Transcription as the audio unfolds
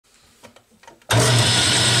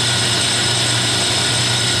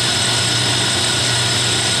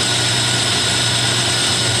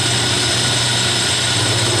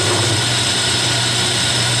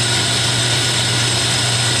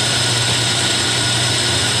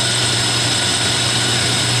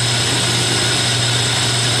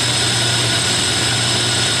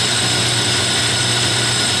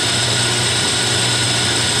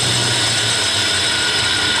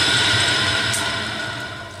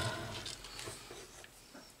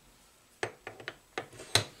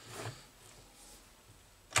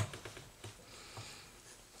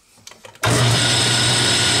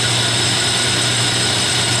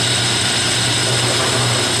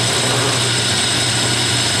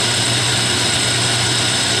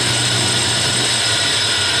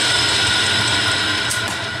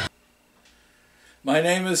My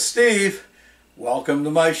name is Steve. Welcome to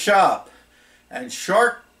my shop. And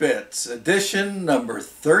Shark Bits, edition number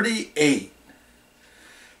 38.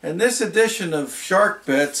 In this edition of Shark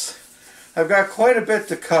Bits, I've got quite a bit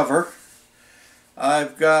to cover.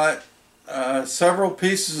 I've got several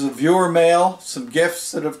pieces of viewer mail, some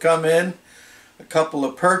gifts that have come in, a couple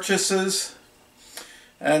of purchases,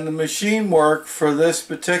 and the machine work for this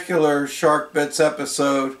particular Shark Bits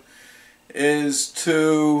episode is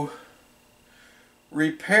to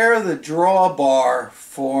repair the drawbar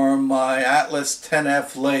for my Atlas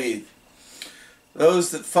 10F lathe.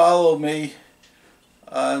 Those that follow me,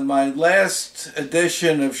 my last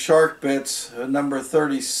edition of Shark Bits, number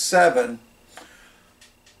 37,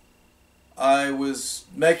 I was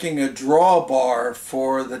making a drawbar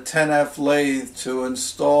for the 10F lathe to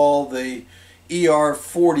install the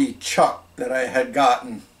ER40 chuck that I had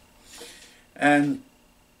gotten. And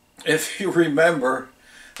if you remember,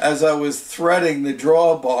 as I was threading the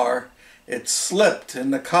drawbar, it slipped in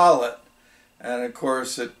the collet, and of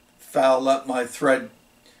course it fouled up my thread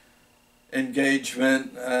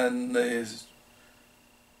engagement and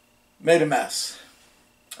made a mess.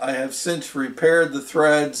 I have since repaired the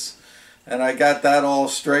threads and I got that all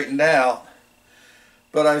straightened out.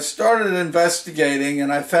 But I started investigating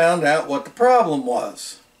and I found out what the problem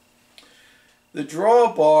was. The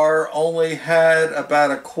drawbar only had about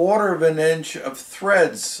 1/4 of an inch of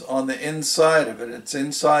threads on the inside of it. It's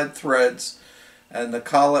inside threads and the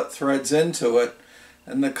collet threads into it.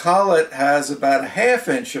 And the collet has about 1/2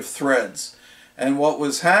 inch of threads. And what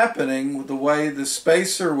was happening, the way the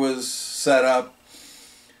spacer was set up,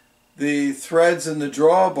 the threads in the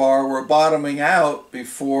drawbar were bottoming out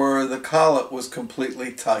before the collet was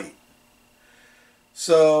completely tight.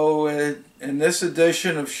 So in this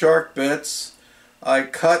edition of Shark Bits, I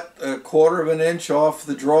cut 1/4 of an inch off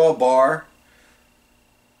the drawbar,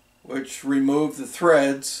 which removed the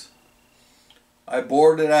threads. I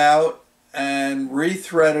bored it out and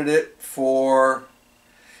rethreaded it for,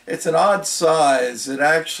 it's an odd size. It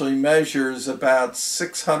actually measures about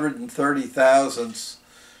 630 thousandths.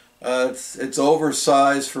 It's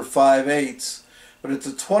oversized for 5/8, but it's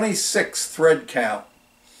a 26 thread count.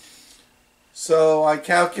 So I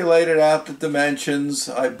calculated out the dimensions,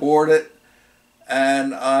 I bored it,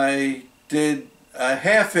 and I did a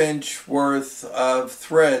 1/2 inch worth of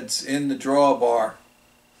threads in the drawbar.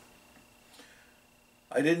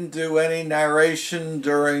 I didn't do any narration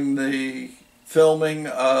during the filming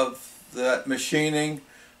of that machining.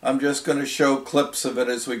 I'm just going to show clips of it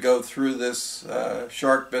as we go through this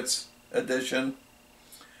Shark Bits edition.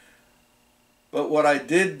 But what I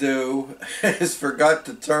did do is forgot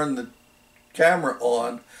to turn the camera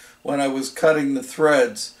on when I was cutting the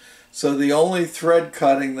threads. So the only thread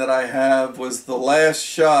cutting that I have was the last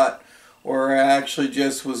shot where I actually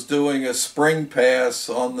just was doing a spring pass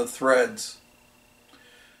on the threads.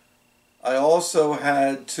 I also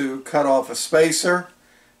had to cut off a spacer,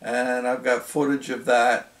 and I've got footage of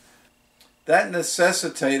that. That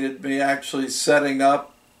necessitated me actually setting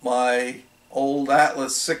up my old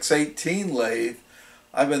Atlas 618 lathe.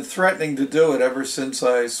 I've been threatening to do it ever since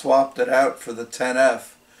I swapped it out for the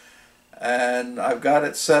 10F. And I've got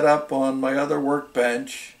it set up on my other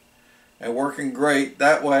workbench and working great.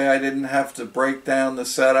 That way I didn't have to break down the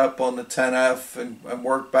setup on the 10F and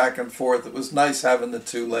work back and forth. It was nice having the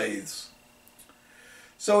two lathes.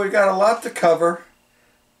 So we've got a lot to cover.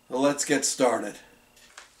 So let's get started.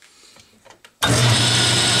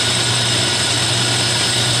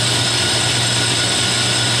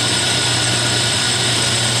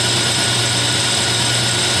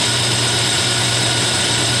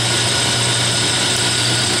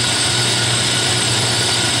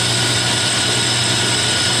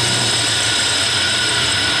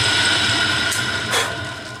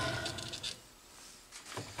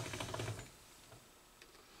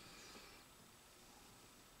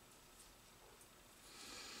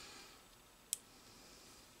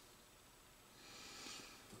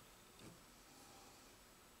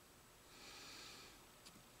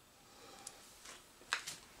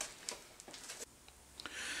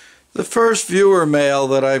 The first viewer mail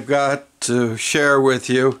that I've got to share with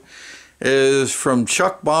you is from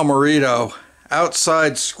Chuck Bomarito,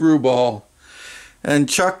 outside Screwball. And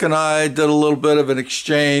Chuck and I did a little bit of an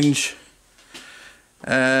exchange,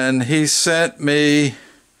 and he sent me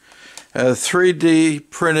a 3D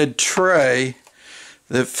printed tray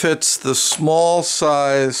that fits the small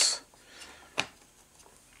size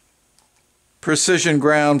precision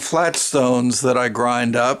ground flat stones that I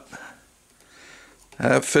grind up.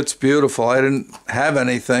 That fits beautiful. I didn't have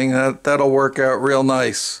anything. That'll work out real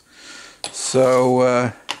nice.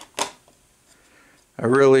 So I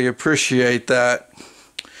really appreciate that.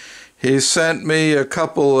 He sent me a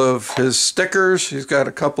couple of his stickers. He's got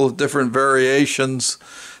a couple of different variations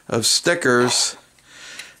of stickers.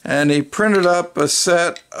 And he printed up a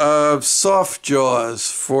set of soft jaws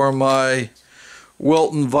for my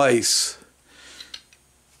Wilton vise.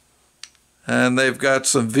 And they've got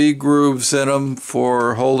some V-grooves in them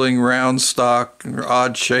for holding round stock or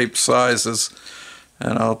odd shaped sizes.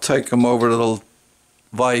 And I'll take them over to the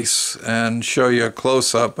vise and show you a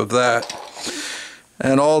close-up of that.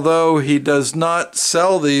 And although he does not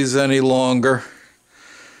sell these any longer,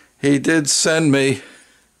 he did send me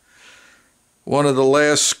one of the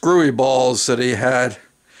last screwy balls that he had,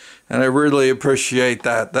 and I really appreciate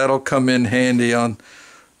that. That'll come in handy on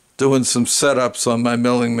doing some setups on my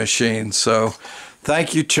milling machine. So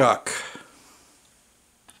thank you, Chuck.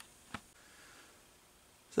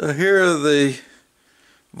 So here are the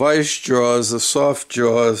vise jaws, the soft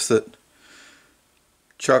jaws that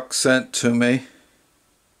Chuck sent to me.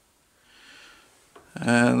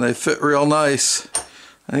 And they fit real nice.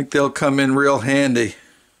 I think they'll come in real handy.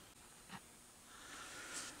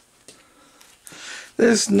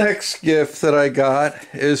 This next gift that I got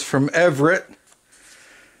is from Everett.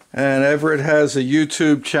 And Everett has a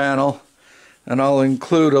YouTube channel, and I'll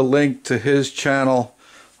include a link to his channel,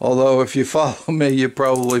 although if you follow me you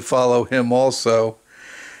probably follow him also.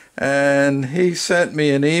 And he sent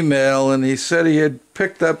me an email and he said he had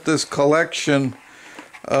picked up this collection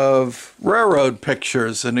of railroad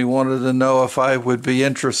pictures and he wanted to know if I would be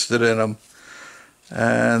interested in them.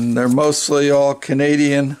 And they're mostly all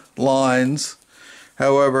Canadian lines.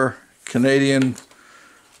 However, Canadian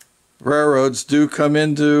railroads do come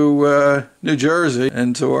into New Jersey,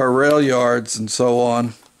 into our rail yards and so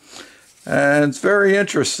on. And it's very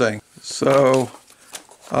interesting. So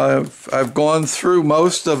I've gone through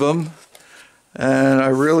most of them and I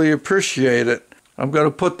really appreciate it. I'm going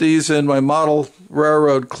to put these in my Model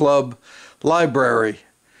Railroad Club library.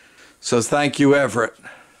 So thank you, Everett.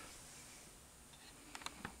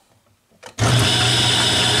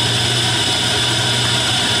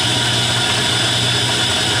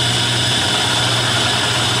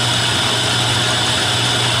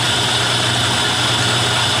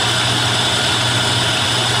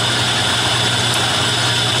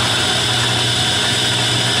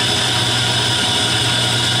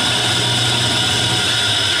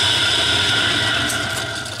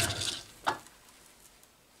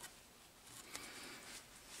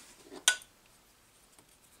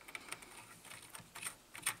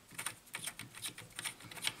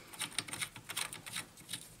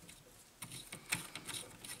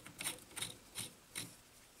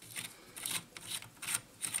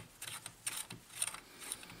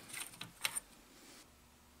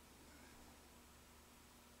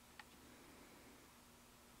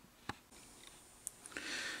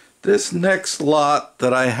 This next lot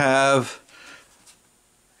that I have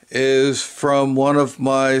is from one of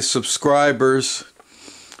my subscribers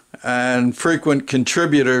and frequent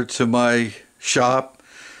contributor to my shop.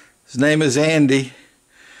 His name is Andy.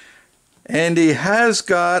 Andy has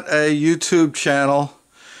got a YouTube channel.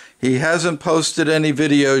 He hasn't posted any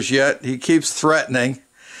videos yet. He keeps threatening.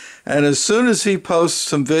 And as soon as he posts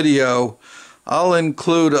some video, I'll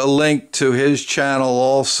include a link to his channel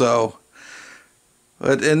also.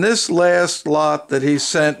 But in this last lot that he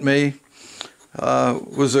sent me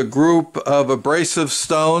was a group of abrasive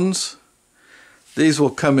stones. These will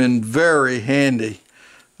come in very handy.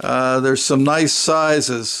 There's some nice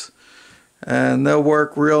sizes and they'll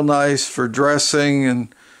work real nice for dressing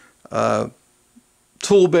and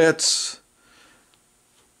tool bits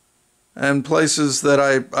and places that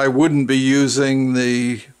I wouldn't be using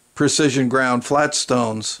the precision ground flat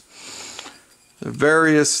stones.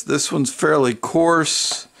 This one's fairly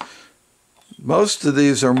coarse. Most of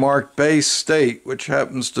these are marked Bay State, which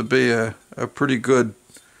happens to be a pretty good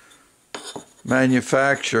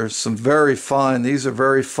manufacturer. Some very fine. These are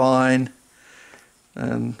very fine.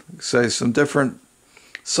 And say some different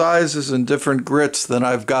sizes and different grits than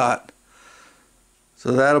I've got.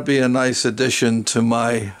 So that'll be a nice addition to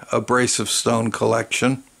my abrasive stone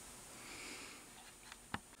collection.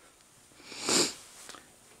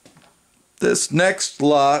 This next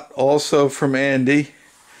lot, also from Andy,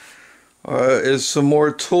 is some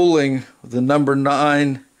more tooling, the number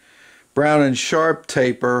 9 Brown and Sharp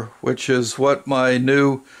taper, which is what my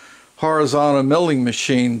new horizontal milling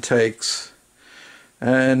machine takes.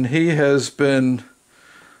 And he has been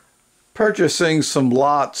purchasing some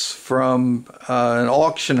lots from an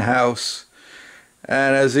auction house,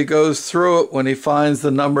 and as he goes through it, when he finds the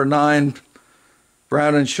number 9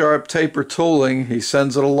 Brown and Sharp taper tooling, he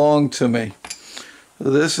sends it along to me.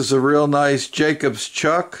 This is a real nice Jacob's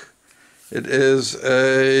chuck. It is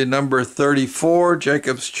a number 34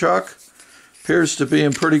 Jacob's chuck. Appears to be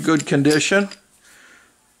in pretty good condition.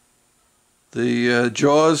 The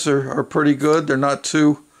jaws are pretty good. They're not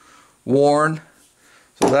too worn.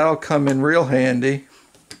 So that'll come in real handy.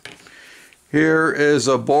 Here is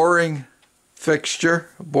a boring fixture,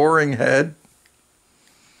 a boring head.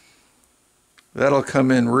 That'll come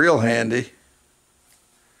in real handy.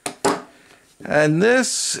 And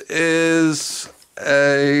this is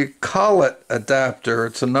a collet adapter.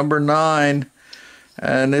 It's a number 9,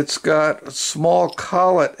 and it's got a small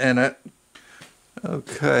collet in it.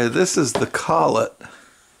 Okay, this is the collet.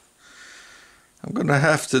 I'm going to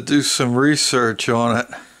have to do some research on it.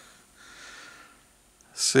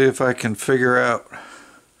 See if I can figure out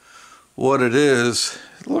what it is.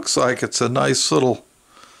 It looks like it's a nice little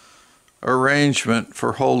arrangement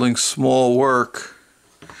for holding small work.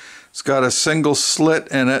 It's got a single slit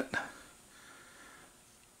in it,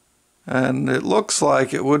 and it looks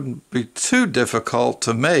like it wouldn't be too difficult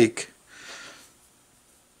to make.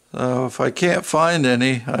 So if I can't find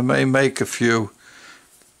any, I may make a few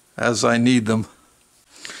as I need them.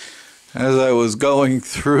 As I was going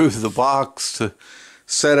through the box to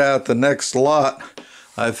set out the next lot,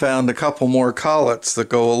 I found a couple more collets that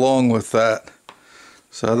go along with that.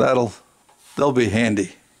 So they'll be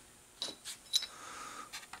handy.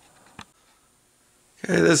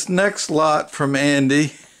 Okay, this next lot from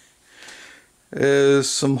Andy is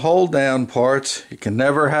some hold down parts. You can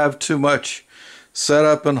never have too much set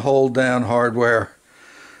up and hold down hardware.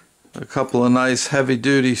 A couple of nice heavy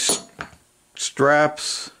duty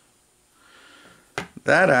straps.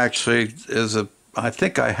 That actually is I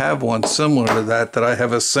think I have one similar to that I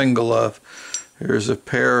have a single of. Here's a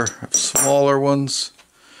pair of smaller ones.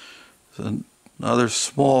 Another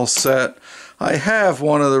small set. I have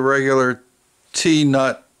one of the regular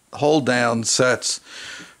T-nut hold down sets,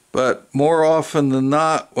 but more often than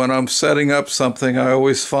not when I'm setting up something, I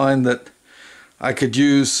always find that I could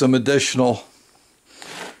use some additional.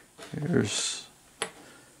 Here's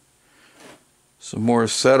some more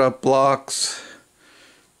setup blocks,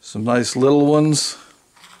 some nice little ones,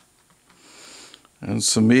 and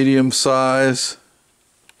some medium size.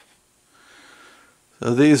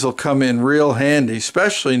 So these will come in real handy,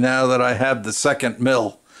 especially now that I have the second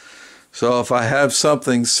mill. So if I have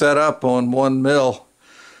something set up on one mill,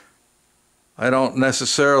 I don't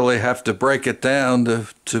necessarily have to break it down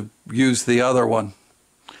to use the other one.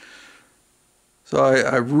 So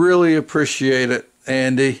I really appreciate it,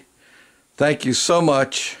 Andy. Thank you so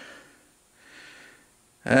much.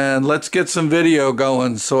 And let's get some video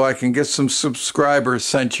going so I can get some subscribers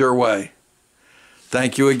sent your way.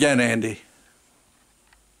 Thank you again, Andy.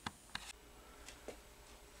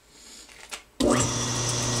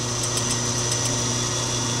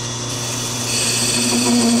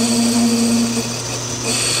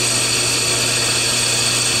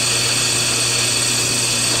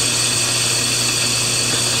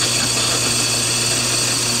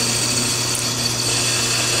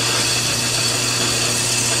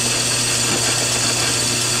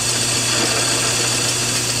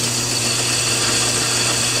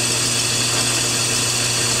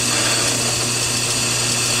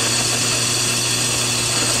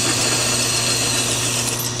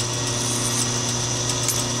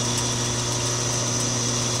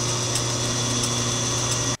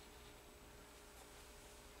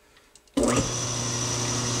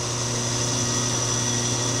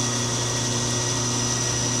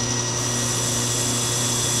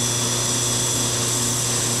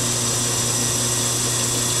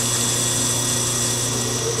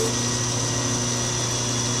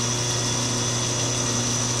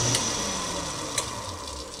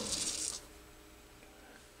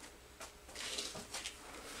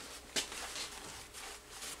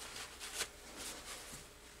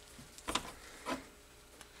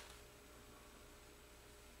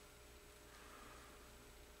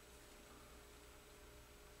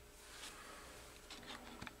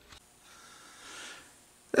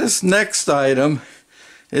 This next item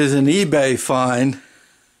is an eBay find.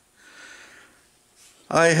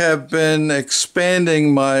 I have been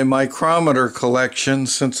expanding my micrometer collection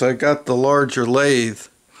since I got the larger lathe.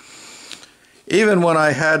 Even when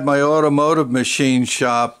I had my automotive machine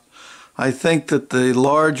shop, I think that the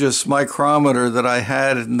largest micrometer that I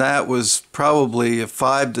had in that was probably a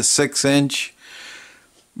 5 to 6 inch.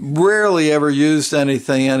 Rarely ever used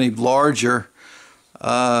anything any larger.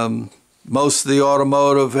 Most of the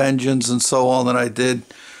automotive engines and so on that I did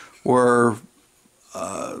were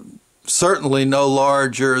certainly no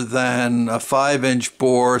larger than a 5-inch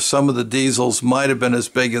bore. Some of the diesels might have been as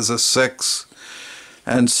big as a 6.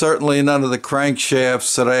 and certainly none of the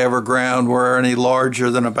crankshafts that I ever ground were any larger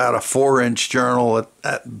than about a 4-inch journal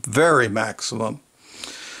at very maximum.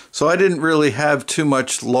 So I didn't really have too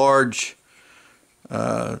much large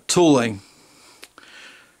tooling.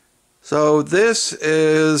 So this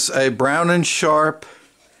is a Brown & Sharp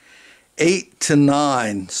 8 to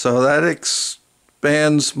 9. So that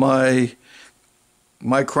expands my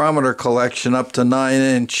micrometer collection up to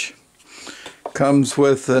 9-inch. Comes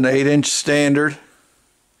with an 8-inch standard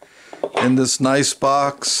in this nice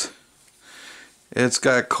box. It's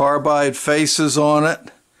got carbide faces on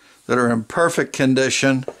it that are in perfect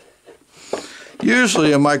condition.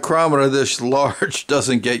 Usually a micrometer this large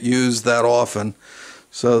doesn't get used that often,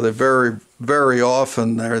 so they're very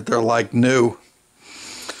often they're like new.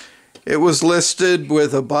 It was listed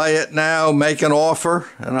with a buy it now, make an offer,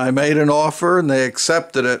 and I made an offer and they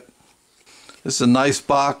accepted it. This is a nice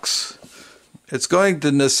box. It's going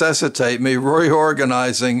to necessitate me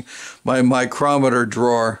reorganizing my micrometer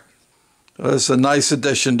drawer. It's a nice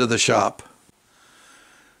addition to the shop.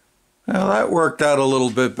 Now that worked out a little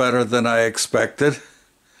bit better than I expected.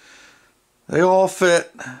 They all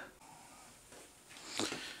fit.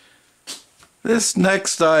 This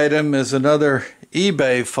next item is another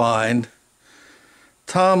eBay find.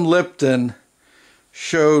 Tom Lipton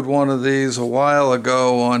showed one of these a while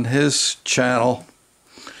ago on his channel,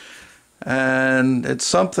 and it's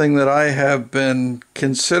something that I have been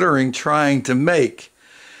considering trying to make.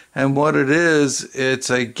 And what it is, it's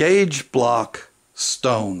a gauge block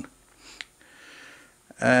stone.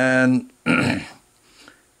 And of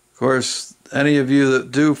course, any of you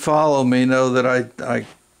that do follow me know that I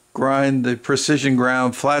grind the precision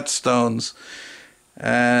ground flat stones,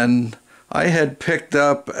 and I had picked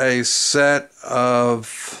up a set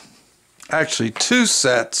of, actually 2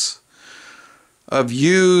 sets of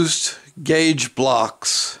used gauge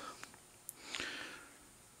blocks.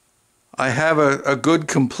 I have a good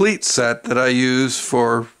complete set that I use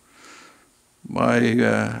for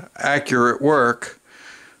my accurate work.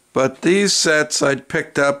 But these sets I'd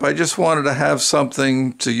picked up, I just wanted to have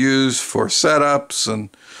something to use for setups and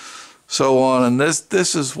so on. And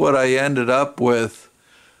this is what I ended up with.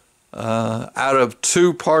 Out of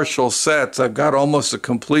 2 partial sets, I've got almost a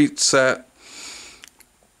complete set.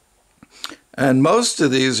 And most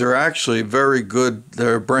of these are actually very good.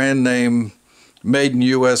 They're brand name, made in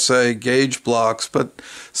USA gauge blocks, but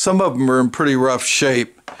some of them are in pretty rough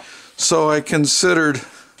shape. So I considered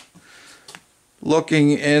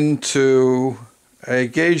looking into a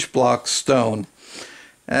gauge block stone,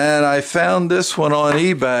 and I found this one on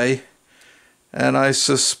eBay, and I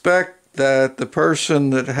suspect that the person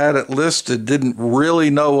that had it listed didn't really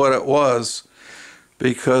know what it was,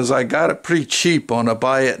 because I got it pretty cheap on a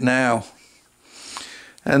buy it now.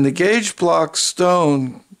 And the gauge block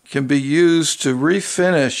stone can be used to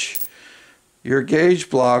refinish your gauge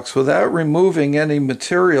blocks without removing any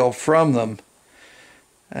material from them.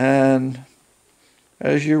 And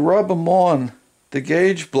as you rub them on the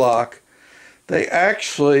gauge block, they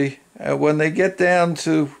actually, when they get down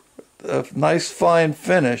to a nice fine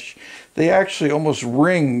finish, they actually almost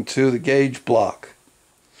ring to the gauge block.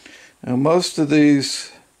 Now most of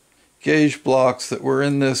these gauge blocks that were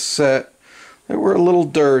in this set, they were a little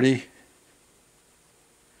dirty,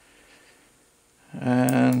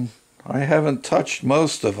 and I haven't touched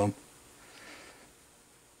most of them.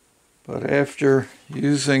 But after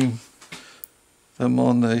using them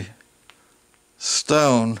on the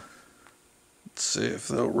stone, let's see if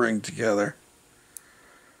they'll ring together.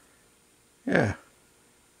 Yeah.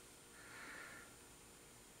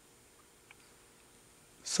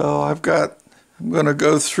 So I'm going to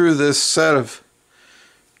go through this set of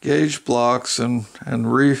gauge blocks and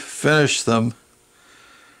refinish them.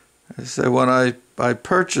 I say when I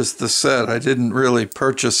purchased the set, I didn't really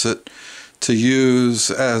purchase it to use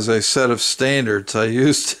as a set of standards.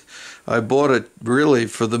 I bought it really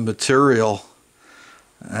for the material,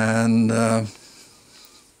 and I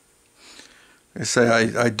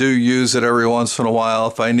say I do use it every once in a while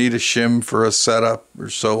if I need a shim for a setup or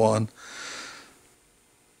so on.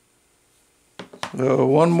 So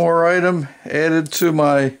one more item added to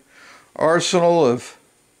my arsenal of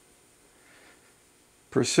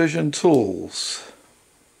precision tools.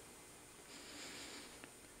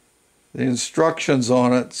 The instructions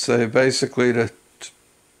on it say basically to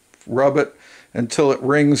rub it until it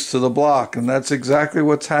rings to the block, and that's exactly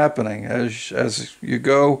what's happening. As you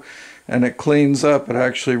go and it cleans up, it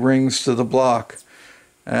actually rings to the block.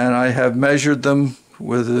 And I have measured them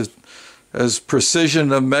with as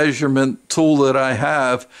precision a measurement tool that I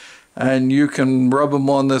have, and you can rub them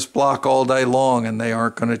on this block all day long and they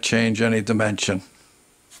aren't going to change any dimension.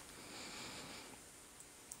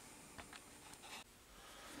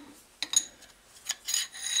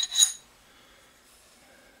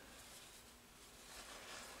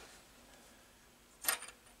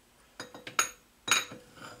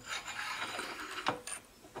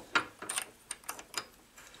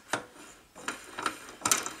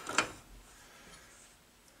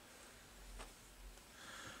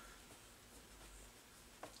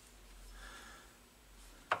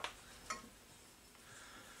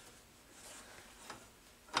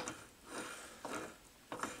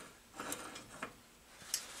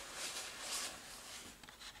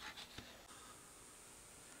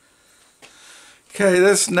 Okay,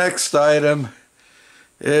 this next item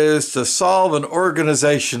is to solve an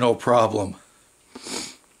organizational problem.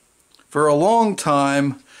 For a long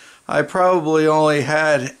time, I probably only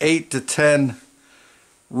had 8 to 10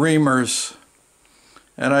 reamers,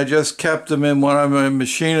 and I just kept them in one of my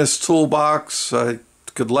machinist toolbox. I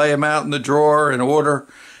could lay them out in the drawer in order,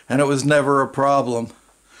 and it was never a problem.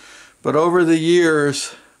 But over the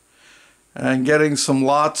years, and getting some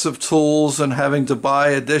lots of tools and having to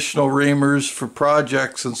buy additional reamers for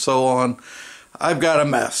projects and so on, I've got a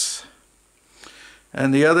mess.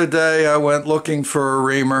 And the other day I went looking for a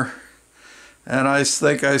reamer, and I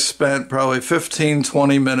think I spent probably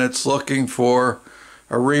 15-20 minutes looking for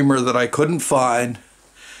a reamer that I couldn't find,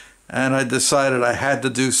 and I decided I had to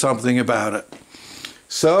do something about it.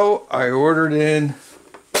 So I ordered in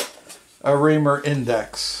a reamer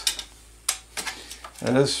index.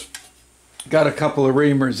 And this got a couple of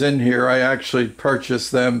reamers in here. I actually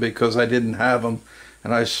purchased them because I didn't have them,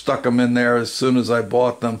 and I stuck them in there as soon as I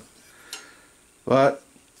bought them. But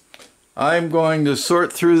I'm going to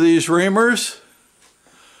sort through these reamers,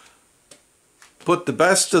 put the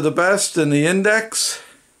best of the best in the index,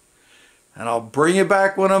 and I'll bring you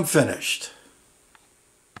back when I'm finished.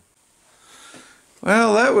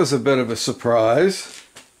 Well, that was a bit of a surprise.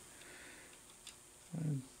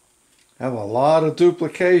 I have a lot of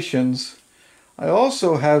duplications. I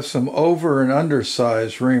also have some over and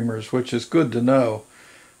undersized reamers, which is good to know.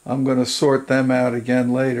 I'm going to sort them out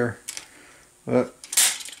again later. But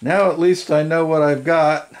now at least I know what I've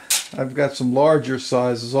got. I've got some larger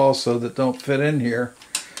sizes also that don't fit in here.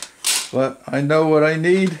 But I know what I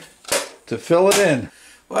need to fill it in.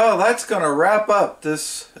 Well, that's going to wrap up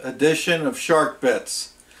this edition of Shark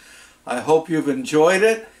Bits. I hope you've enjoyed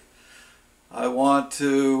it. I want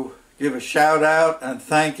to give a shout out and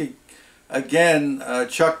thank again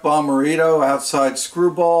Chuck Bomarito outside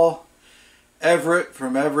Screwball, Everett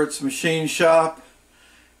from Everett's Machine Shop,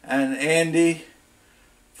 and Andy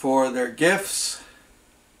for their gifts.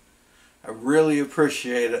 I really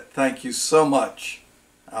appreciate it. Thank you so much.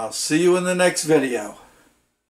 I'll see you in the next video.